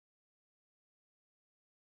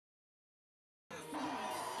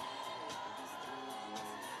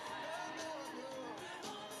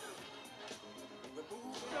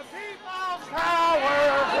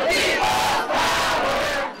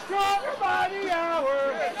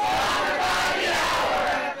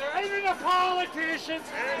politicians,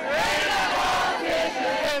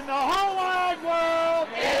 in the whole wide world,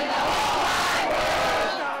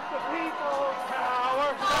 stop the people's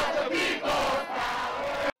power, stop the people's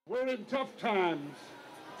power. We're in tough times.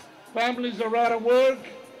 Families are out of work.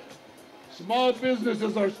 Small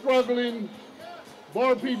businesses are struggling.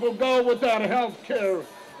 More people go without health care.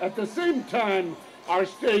 At the same time, our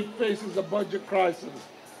state faces a budget crisis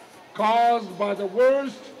caused by the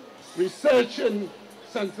worst recession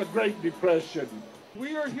since the Great Depression.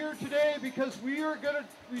 We are here today because we are going to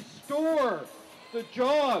restore the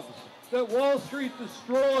jobs that Wall Street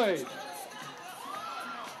destroyed.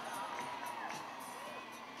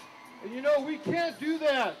 And you know, we can't do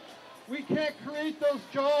that. We can't create those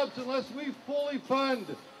jobs unless we fully fund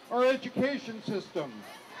our education system.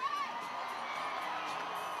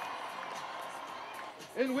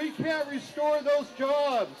 And we can't restore those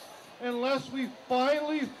jobs unless we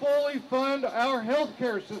finally fully fund our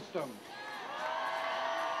healthcare system.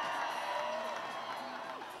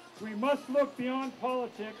 We must look beyond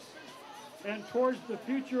politics and towards the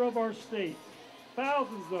future of our state.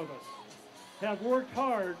 Thousands of us have worked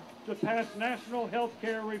hard to pass national health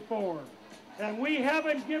care reform, and we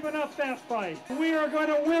haven't given up that fight. We are going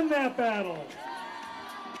to win that battle.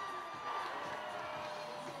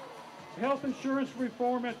 Health insurance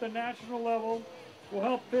reform at the national level will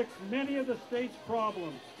help fix many of the state's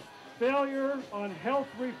problems. Failure on health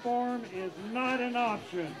reform is not an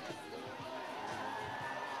option.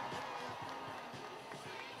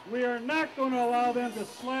 We are not going to allow them to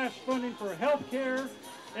slash funding for health care,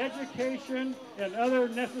 education, and other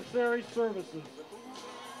necessary services.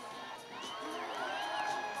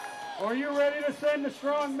 Are you ready to send a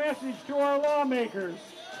strong message to our lawmakers?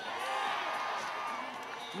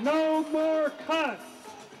 No more cuts!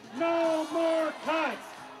 No more cuts!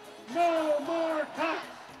 No more cuts!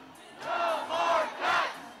 No more cuts!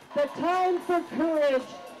 The time for courage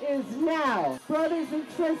is now. Brothers and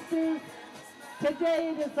sisters, today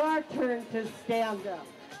it is our turn to stand up.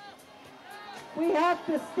 We have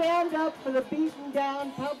to stand up for the beaten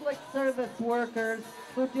down public service workers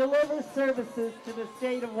who deliver services to the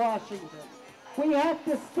state of Washington. We have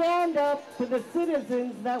to stand up for the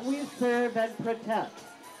citizens that we serve and protect.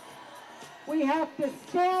 We have to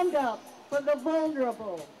stand up for the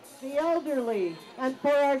vulnerable, the elderly, and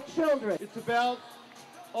for our children. It's about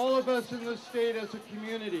all of us in this state as a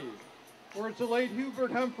community. Or as the late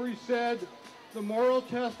Hubert Humphrey said, the moral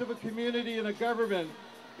test of a community and a government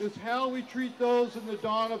is how we treat those in the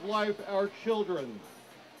dawn of life, our children.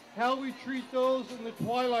 How we treat those in the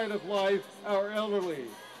twilight of life, our elderly.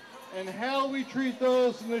 And how we treat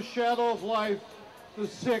those in the shadow of life, the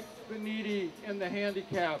sick, the needy, and the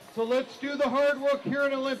handicapped. So let's do the hard work here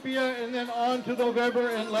in Olympia and then on to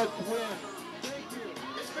November, and let's win.